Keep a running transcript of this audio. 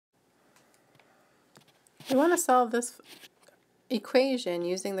We want to solve this equation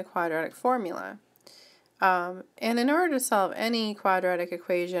using the quadratic formula. And in order to solve any quadratic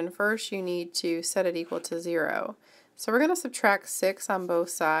equation, first you need to set it equal to 0. So we're going to subtract 6 on both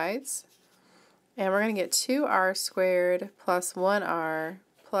sides, and we're going to get 2r squared plus 1r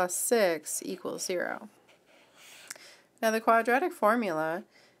plus 6 equals 0. Now the quadratic formula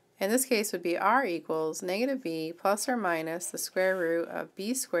in this case would be r equals negative b plus or minus the square root of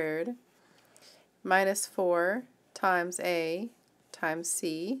b squared minus 4 times a times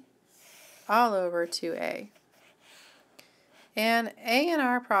c all over 2a. And a in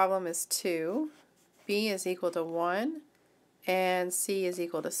our problem is 2, b is equal to 1, and c is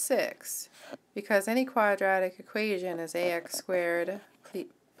equal to 6, because any quadratic equation is ax squared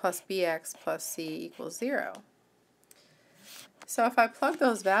plus bx plus c equals 0. So if I plug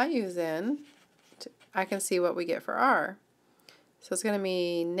those values in, I can see what we get for r. So it's going to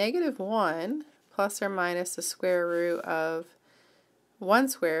be negative 1 plus or minus the square root of 1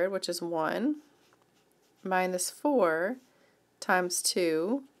 squared, which is 1, minus 4 times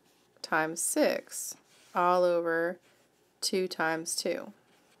 2 times 6, all over 2 times 2.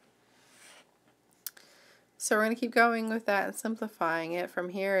 So we're going to keep going with that and simplifying it. From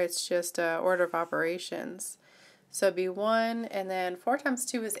here it's just order of operations. So it'd be 1, and then 4 times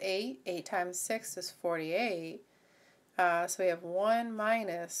 2 is 8, 8 times 6 is 48, so we have 1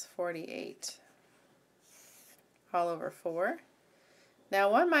 minus 48 all over 4.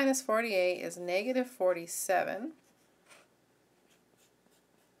 Now 1 minus 48 is negative 47,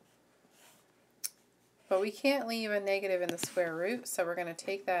 but we can't leave a negative in the square root, so we're going to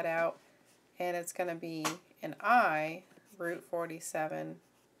take that out, and it's going to be an I root 47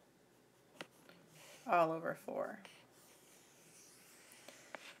 all over 4.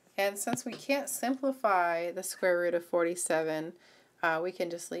 And since we can't simplify the square root of 47, we can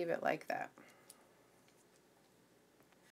just leave it like that.